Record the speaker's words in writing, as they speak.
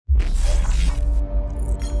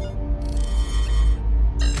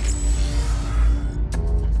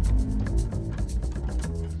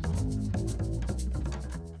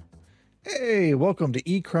Hey, welcome to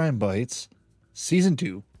E-Crime Bites, Season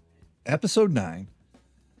 2, Episode 9.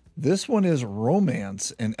 This one is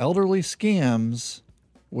Romance and Elderly Scams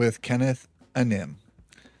with Kenneth, Anim.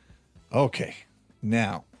 Okay,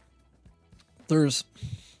 now, there's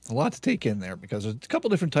a lot to take in there because there's a couple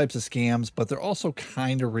different types of scams, but they're also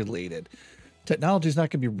kind of related. Technology is not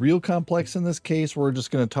going to be real complex in this case. We're just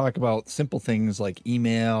going to talk about simple things like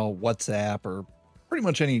email, WhatsApp, or pretty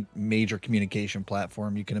much any major communication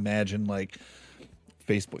platform you can imagine, like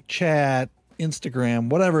Facebook chat, Instagram,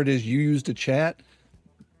 whatever it is you use to chat.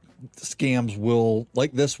 Scams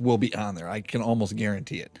like this will be on there. I can almost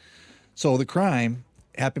guarantee it. So the crime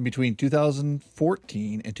happened between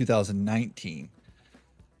 2014 and 2019.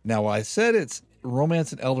 Now, I said it's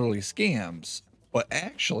romance and elderly scams, but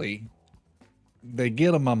actually they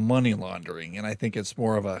get them on money laundering. And I think it's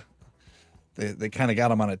more of they kind of got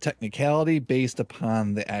them on a technicality based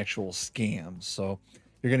upon the actual scams. So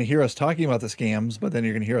you're going to hear us talking about the scams, but then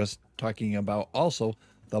you're going to hear us talking about also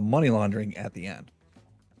the money laundering at the end.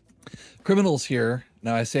 Criminals here.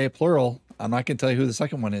 Now I say plural. I'm not going to tell you who the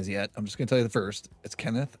second one is yet. I'm just going to tell you the first. It's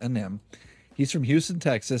Kenneth Anim. He's from Houston,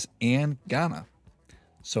 Texas and Ghana.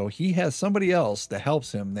 So he has somebody else that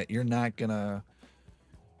helps him that you're not going to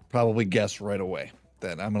probably guess right away.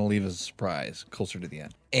 That I'm going to leave as a surprise closer to the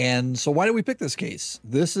end. And so why did we pick this case?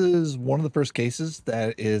 This is one of the first cases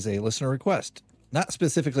that is a listener request. Not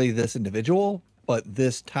specifically this individual, but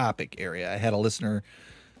this topic area. I had a listener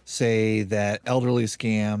say that elderly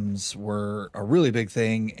scams were a really big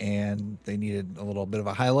thing and they needed a little bit of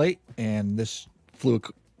a highlight. And this flew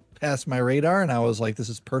past my radar and I was like, this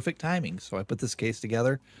is perfect timing. So I put this case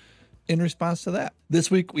together in response to that. This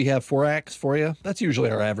week we have 4 acts for you. That's usually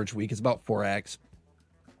our average week. It's about 4 acts.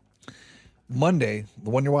 Monday, the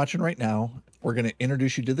one you're watching right now, we're going to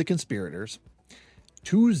introduce you to the Conspirators.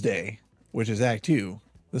 Tuesday, which is Act 2,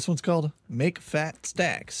 this one's called Make Fat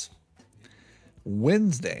Stacks.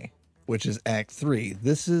 Wednesday, which is Act 3,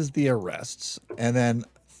 this is the arrests. And then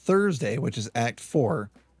Thursday, which is Act 4,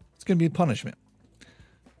 it's going to be punishment.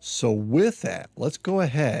 So with that, let's go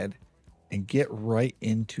ahead and get right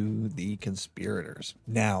into the Conspirators.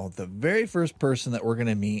 Now, the very first person that we're going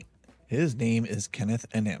to meet, his name is Kenneth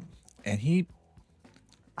Anim. And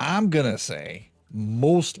I'm going to say,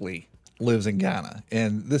 mostly lives in Ghana.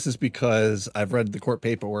 And this is because I've read the court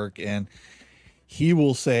paperwork and he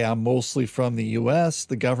will say, I'm mostly from the U.S.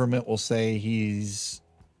 The government will say he's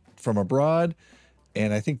from abroad.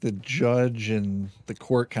 And I think the judge and the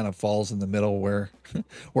court kind of falls in the middle where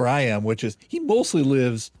I am, which is he mostly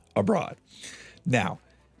lives abroad. Now,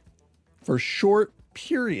 for short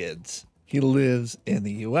periods, he lives in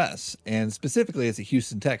the U.S. and specifically it's in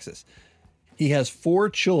Houston, Texas. He has 4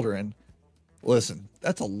 children. Listen,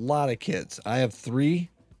 that's a lot of kids. I have 3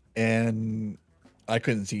 and I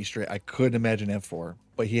couldn't see straight. I couldn't imagine I have 4,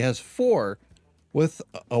 but he has 4 with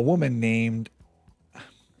a woman named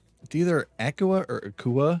it's either Akua or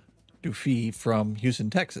Akua Dufi from Houston,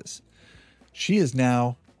 Texas. She is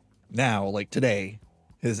now like today,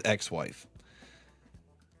 his ex-wife.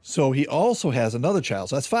 So he also has another child.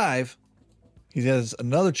 So that's 5. He has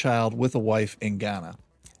another child with a wife in Ghana.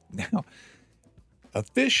 Now,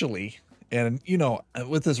 officially, and you know,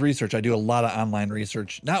 with this research, I do a lot of online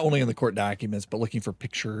research, not only in the court documents, but looking for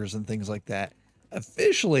pictures and things like that.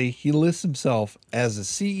 Officially, he lists himself as the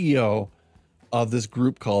CEO of this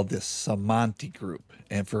group called the Samanti group.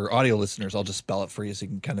 And for audio listeners, I'll just spell it for you so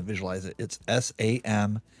you can kind of visualize it. It's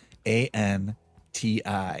Samanti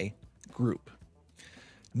group.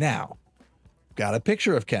 Now, got a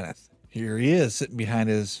picture of Kenneth. Here he is sitting behind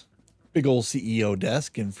his big old CEO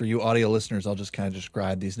desk. And for you audio listeners, I'll just kind of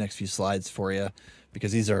describe these next few slides for you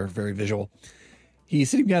because these are very visual. He's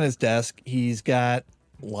sitting behind his desk. He's got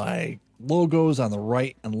like logos on the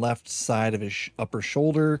right and left side of his upper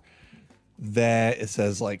shoulder that it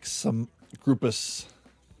says like some group of,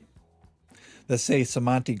 let's say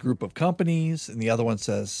Samanti group of companies. And the other one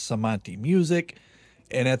says Samanti music.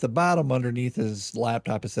 And at the bottom underneath his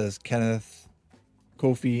laptop, it says Kenneth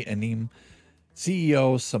Kofi Anim,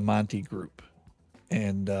 CEO Samanti Group.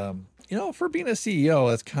 And, you know, for being a CEO,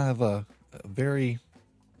 that's kind of a very,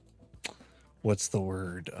 what's the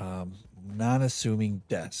word? Non-assuming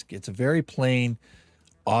desk. It's a very plain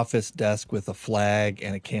office desk with a flag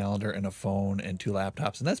and a calendar and a phone and 2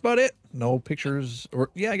 laptops. And that's about it. No pictures or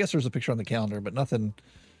yeah, I guess there's a picture on the calendar, but nothing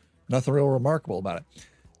real remarkable about it.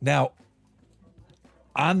 Now,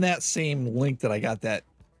 on that same link that I got that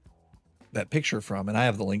picture from, and I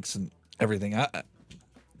have the links and everything.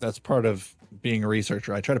 That's part of being a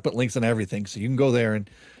researcher. I try to put links on everything so you can go there and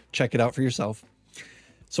check it out for yourself.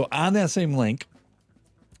 So on that same link,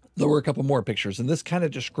 there were a couple more pictures, and this kind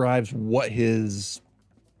of describes what his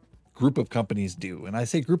group of companies do. And I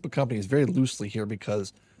say group of companies very loosely here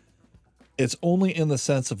because it's only in the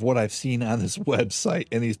sense of what I've seen on this website,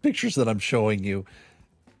 and these pictures that I'm showing you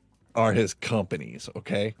are his companies.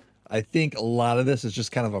 Okay. I think a lot of this is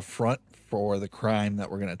just kind of a front for the crime that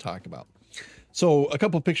we're going to talk about. So a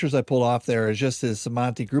couple of pictures I pulled off there is just his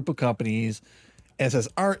Samanti group of companies, and it says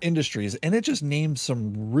art industries, and it just names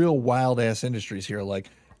some real wild ass industries here, like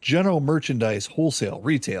general merchandise, wholesale,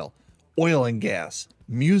 retail, oil and gas,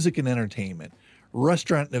 music and entertainment,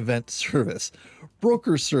 restaurant and event service,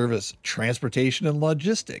 broker service, transportation and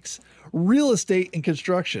logistics, real estate and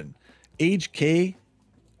construction, HK,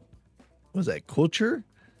 what was that, culture,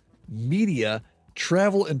 media,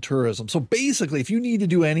 travel and tourism. So basically, if you need to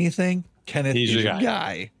do anything, Kenneth is your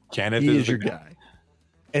guy. Kenneth is your guy.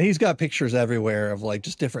 And he's got pictures everywhere of like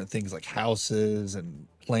just different things like houses and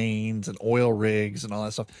planes and oil rigs and all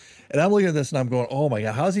that stuff. And I'm looking at this and I'm going, oh my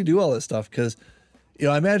God, how does he do all this stuff? Because, you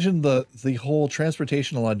know, I imagine the whole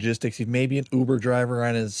transportation and logistics, he's maybe an Uber driver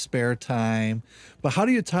on his spare time. But how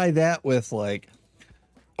do you tie that with like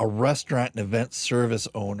a restaurant and event service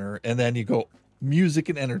owner? And then you go music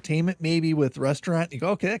and entertainment, maybe with restaurant. You go,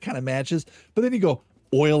 okay, that kind of matches. But then you go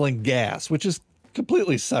oil and gas, which is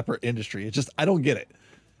completely separate industry. It's just, I don't get it.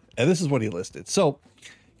 And this is what he listed. So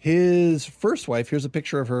his first wife, here's a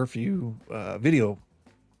picture of her for you video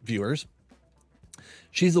viewers.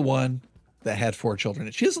 She's the one that had 4 children.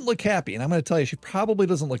 And she doesn't look happy. And I'm going to tell you, she probably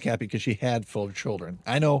doesn't look happy because she had 4 children.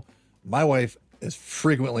 I know my wife is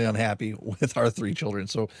frequently unhappy with our 3 children.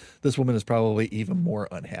 So this woman is probably even more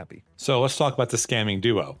unhappy. So let's talk about the scamming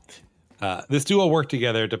duo. This duo worked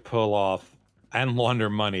together to pull off and launder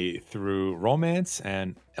money through romance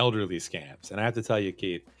and elderly scams. And I have to tell you,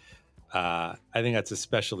 Keith, I think that's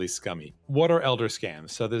especially scummy. What are elder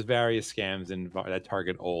scams? So there's various scams that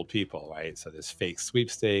target old people, right? So there's fake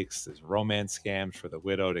sweepstakes, there's romance scams for the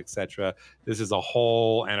widowed, etc. This is a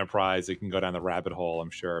whole enterprise. You can go down the rabbit hole. I'm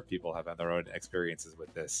sure people have had their own experiences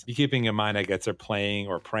with this. Keeping in mind, I guess they're playing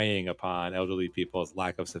or preying upon elderly people's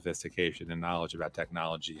lack of sophistication and knowledge about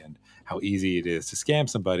technology and how easy it is to scam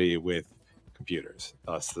somebody with computers,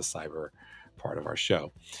 thus the cyber part of our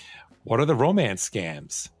show. What are the romance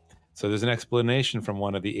scams? So there's an explanation from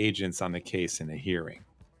one of the agents on the case in a hearing.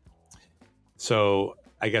 So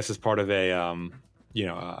I guess as part of a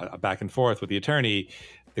back and forth with the attorney,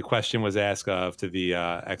 the question was asked to the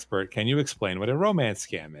expert, can you explain what a romance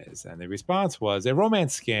scam is? And the response was, a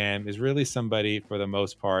romance scam is really somebody, for the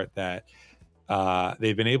most part, that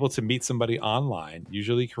they've been able to meet somebody online,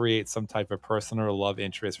 usually create some type of personal love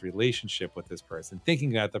interest relationship with this person,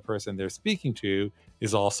 thinking that the person they're speaking to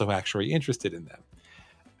is also actually interested in them.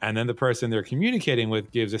 And then the person they're communicating with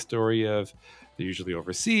gives a story of they're usually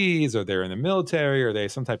overseas, or they're in the military, or they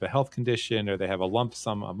have some type of health condition, or they have a lump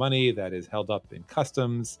sum of money that is held up in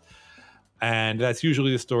customs. And that's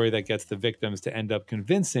usually the story that gets the victims to end up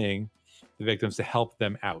convincing the victims to help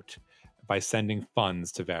them out by sending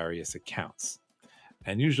funds to various accounts.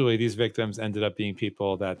 And usually these victims ended up being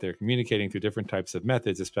people that they're communicating through different types of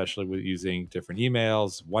methods, especially with using different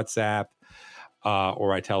emails, WhatsApp, or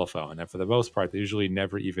by telephone. And for the most part, they usually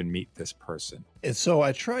never even meet this person. And so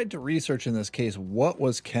I tried to research in this case, what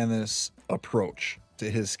was Kenneth's approach to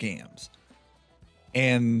his scams?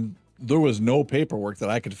 And there was no paperwork that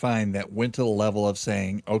I could find that went to the level of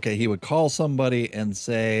saying, okay, he would call somebody and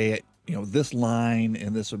say, you know, this line,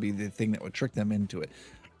 and this would be the thing that would trick them into it.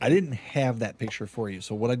 I didn't have that picture for you.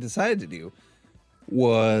 So what I decided to do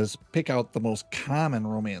was pick out the most common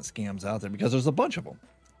romance scams out there, because there's a bunch of them.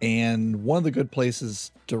 And one of the good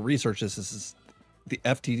places to research this is the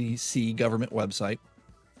FTC government website.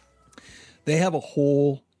 They have a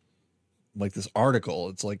whole, like this article.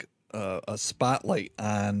 It's like a spotlight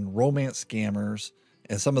on romance scammers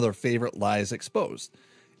and some of their favorite lies exposed.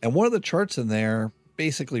 And one of the charts in there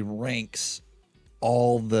basically ranks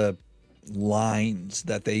all the lines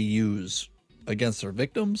that they use against their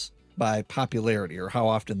victims by popularity, or how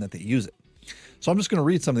often that they use it. So I'm just going to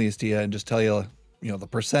read some of these to you and just tell you, you know, the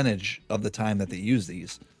percentage of the time that they use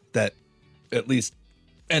these that at least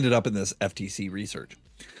ended up in this FTC research.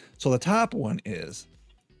 So the top one is,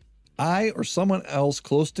 I or someone else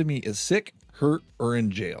close to me is sick, hurt, or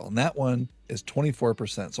in jail. And that one is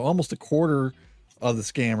 24%. So almost a quarter of the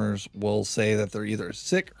scammers will say that they're either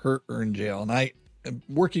sick, hurt, or in jail. And I,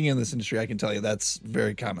 working in this industry, I can tell you that's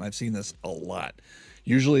very common. I've seen this a lot.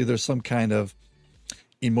 Usually there's some kind of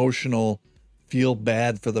emotional feel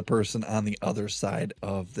bad for the person on the other side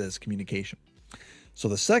of this communication. So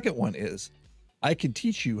the second one is, I can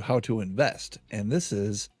teach you how to invest. And this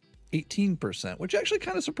is 18%, which actually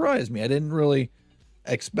kind of surprised me. I didn't really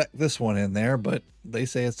expect this one in there, but they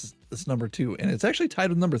say it's number 2. And it's actually tied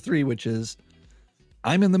with number 3, which is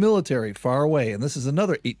I'm in the military, far away. And this is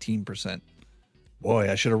another 18%.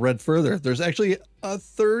 Boy, I should have read further. There's actually a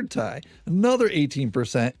third tie. Another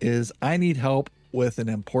 18% is I need help with an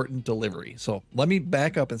important delivery. So let me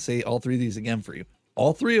back up and say all 3 of these again for you.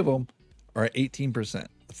 All 3 of them are at 18%.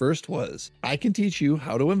 The first was I can teach you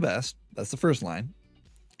how to invest. That's the first line,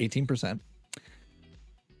 18%.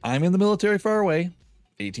 I'm in the military far away,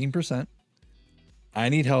 18%. I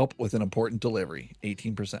need help with an important delivery,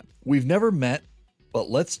 18%. We've never met, but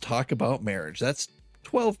let's talk about marriage. That's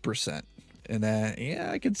 12%. And yeah,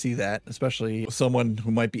 I can see that, especially someone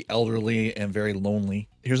who might be elderly and very lonely.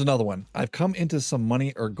 Here's another one. I've come into some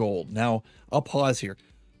money or gold. Now, I'll pause here.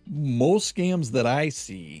 Most scams that I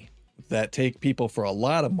see that take people for a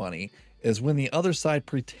lot of money is when the other side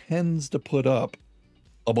pretends to put up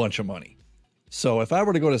a bunch of money. So if I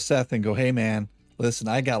were to go to Seth and go, hey man, listen,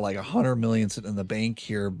 I got like 100 million sitting in the bank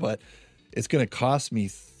here, but it's going to cost me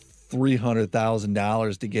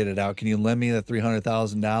 $300,000 to get it out. Can you lend me the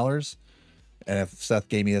 $300,000? And if Seth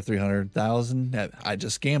gave me the 300,000, I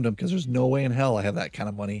just scammed him because there's no way in hell I have that kind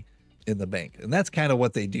of money in the bank. And that's kind of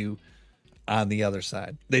what they do on the other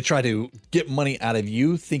side. They try to get money out of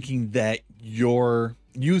you thinking that you're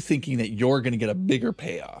going to get a bigger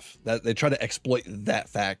payoff. That they try to exploit that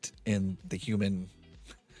fact in the human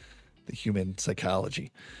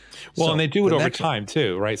psychology. Well, So and they do it the over next one- time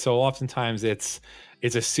too, right? So oftentimes it's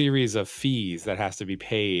a series of fees that has to be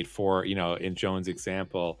paid for, in Joan's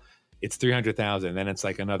example, it's 300,000, then it's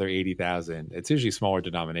like another 80,000. It's usually smaller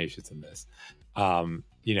denominations than this. And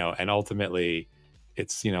ultimately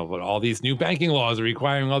it's, but all these new banking laws are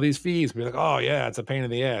requiring all these fees. We're like, oh yeah, it's a pain in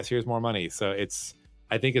the ass. Here's more money. So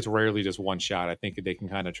I think it's rarely just one shot. I think they can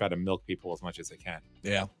kind of try to milk people as much as they can.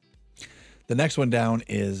 Yeah. The next one down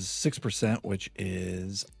is 6%, which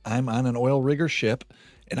is I'm on an oil rigger ship.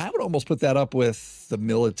 And I would almost put that up with the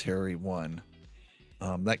military one.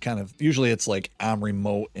 That kind of, usually it's like I'm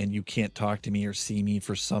remote and you can't talk to me or see me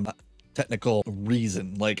for some technical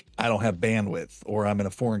reason. Like I don't have bandwidth, or I'm in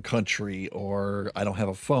a foreign country, or I don't have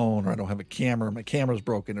a phone, or I don't have a camera. My camera's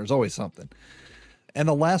broken. There's always something. And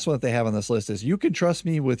the last one that they have on this list is you can trust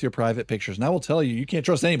me with your private pictures. And I will tell you, you can't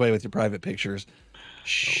trust anybody with your private pictures.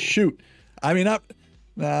 Shoot. I mean,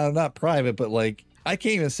 not private, but like I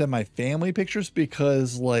can't even send my family pictures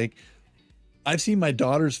because like I've seen my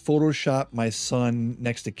daughters Photoshop my son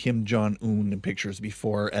next to Kim Jong-un in pictures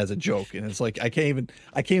before as a joke. And it's like, I can't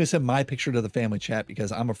even send my picture to the family chat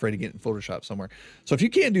because I'm afraid of getting Photoshopped somewhere. So if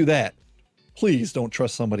you can't do that, please don't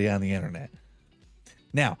trust somebody on the internet.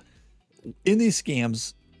 Now, in these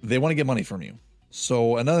scams, they want to get money from you.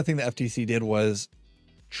 So another thing the FTC did was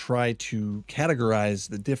try to categorize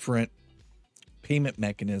the different payment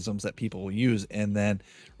mechanisms that people will use and then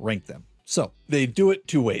rank them. So they do it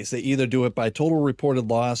 2 ways. They either do it by total reported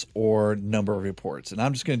loss or number of reports. And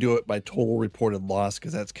I'm just going to do it by total reported loss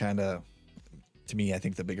because that's kind of, to me, I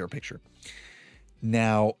think the bigger picture.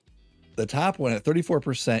 Now, the top one at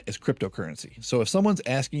 34% is cryptocurrency. So if someone's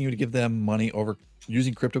asking you to give them money over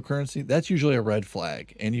using cryptocurrency, that's usually a red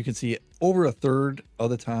flag. And you can see over a third of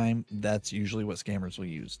the time, that's usually what scammers will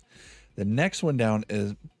use. The next one down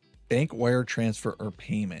is bank wire transfer or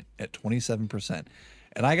payment at 27%.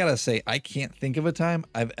 And I got to say, I can't think of a time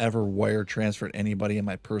I've ever wire transferred anybody in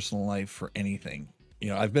my personal life for anything.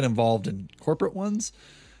 I've been involved in corporate ones,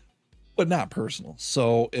 but not personal.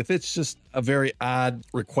 So if it's just a very odd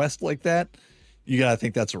request like that, you got to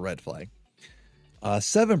think that's a red flag.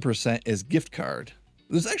 7% is gift card.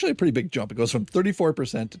 There's actually a pretty big jump. It goes from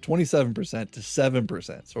 34% to 27% to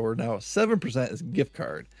 7%. So we're now 7% is gift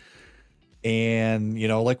card. And,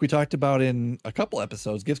 like we talked about in a couple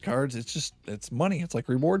episodes, gift cards, it's money. It's like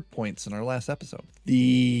reward points in our last episode.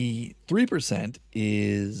 The 3%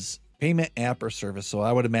 is payment app or service. So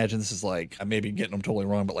I would imagine this is like, I may be getting them totally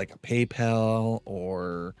wrong, but like a PayPal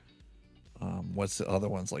or what's the other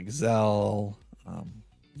ones, like Zelle,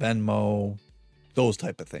 Venmo, those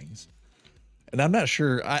type of things. And I'm not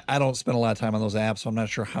sure, I don't spend a lot of time on those apps, so I'm not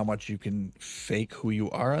sure how much you can fake who you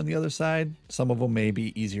are on the other side. Some of them may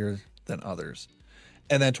be easier than others.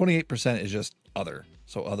 And then 28% is just other.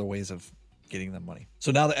 So other ways of getting them money.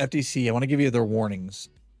 So now the FTC, I want to give you their warnings.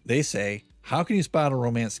 They say, how can you spot a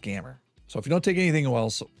romance scammer? So if you don't take anything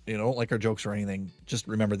else, don't like our jokes or anything, just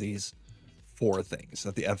remember these 4 things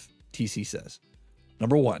that the FTC says.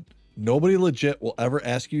 Number 1, nobody legit will ever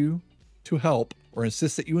ask you to help or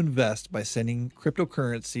insist that you invest by sending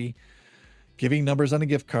cryptocurrency, giving numbers on a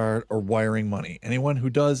gift card, or wiring money. Anyone who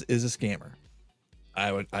does is a scammer.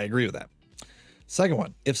 I agree with that. Second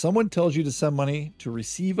one, if someone tells you to send money to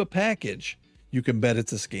receive a package, you can bet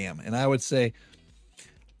it's a scam. And I would say,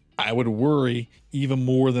 I would worry even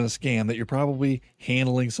more than a scam that you're probably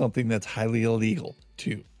handling something that's highly illegal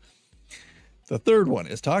too. The third one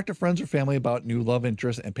is talk to friends or family about new love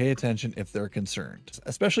interests and pay attention if they're concerned.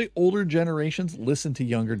 Especially older generations, listen to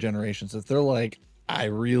younger generations. If they're like, I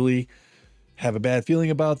really have a bad feeling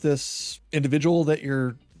about this individual that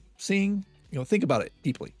you're seeing, think about it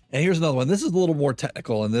deeply. And here's another one. This is a little more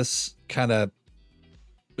technical, and this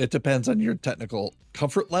it depends on your technical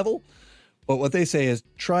comfort level. But what they say is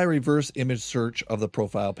try reverse image search of the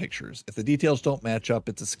profile pictures. If the details don't match up,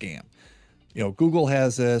 it's a scam. Google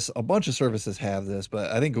has this, a bunch of services have this,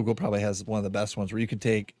 but I think Google probably has one of the best ones where you can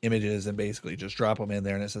take images and basically just drop them in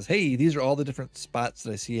there. And it says, hey, these are all the different spots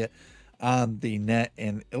that I see it on the net.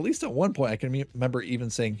 And at least at one point, I can remember even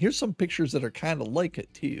saying, here's some pictures that are kind of like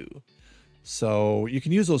it too. So you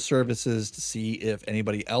can use those services to see if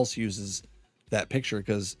anybody else uses that picture.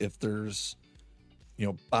 Because if there's,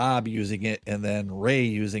 Bob using it and then Ray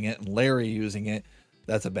using it and Larry using it,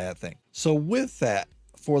 that's a bad thing. So with that,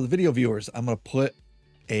 for the video viewers, I'm going to put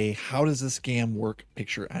a how does this scam work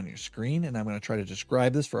picture on your screen, and I'm going to try to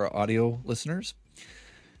describe this for our audio listeners.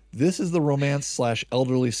 This is the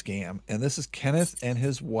romance/elderly scam, and this is Kenneth and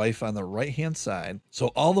his wife on the right-hand side. So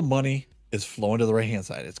all the money is flowing to the right-hand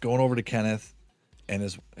side. It's going over to Kenneth and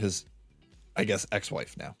his I guess,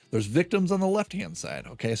 ex-wife now. There's victims on the left-hand side,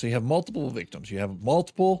 okay? So you have multiple victims. You have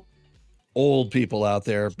multiple old people out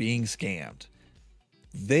there being scammed.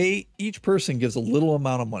 Each person gives a little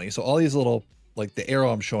amount of money. So all these little, like the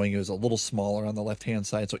arrow I'm showing you is a little smaller on the left-hand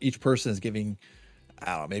side. So each person is giving,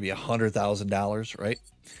 I don't know, maybe $100,000, right?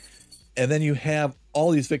 And then you have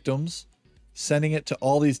all these victims sending it to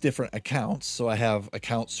all these different accounts. So I have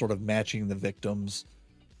accounts sort of matching the victims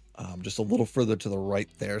just a little further to the right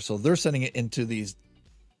there. So they're sending it into these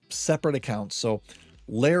separate accounts. So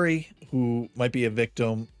Larry, who might be a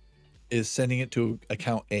victim, is sending it to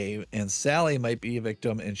account A, and Sally might be a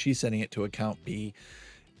victim and she's sending it to account B,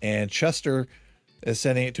 and Chester is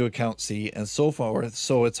sending it to account C, and so forth.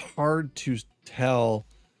 So it's hard to tell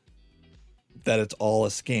that it's all a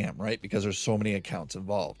scam, right? Because there's so many accounts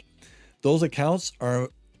involved. Those accounts are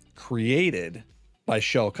created by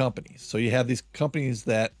shell companies. So you have these companies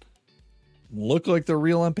that look like they're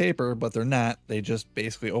real on paper, but they're not. They just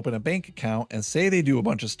basically open a bank account and say they do a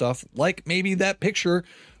bunch of stuff, like maybe that picture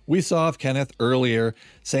we saw of Kenneth earlier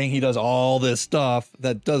saying he does all this stuff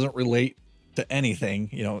that doesn't relate to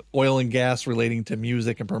anything, oil and gas relating to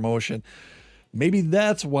music and promotion. Maybe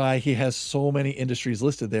that's why he has so many industries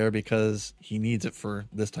listed there, because he needs it for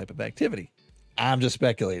this type of activity. I'm just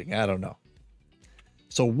speculating. I don't know.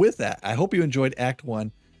 So with that, I hope you enjoyed Act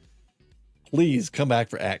 1. Please come back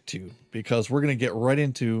for Act 2, because we're going to get right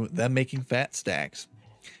into them making fat stacks.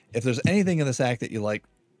 If there's anything in this act that you like,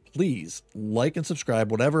 please like and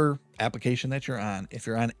subscribe, whatever application that you're on. If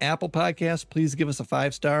you're on Apple Podcasts, please give us a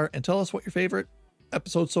 5-star and tell us what your favorite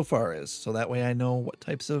episode so far is. So that way I know what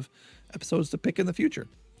types of episodes to pick in the future.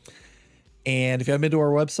 And if you haven't been to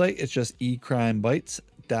our website, it's just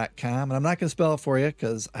ecrimebites.com. And I'm not going to spell it for you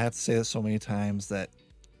because I have to say this so many times that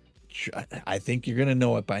I think you're going to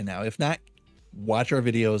know it by now. If not, watch our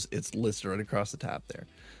videos. It's listed right across the top there.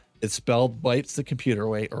 It's spelled bites the computer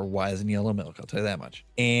way, or Y as in yellow milk. I'll tell you that much.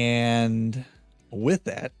 And with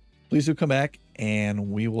that, please do come back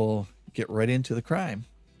and we will get right into the crime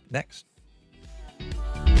next.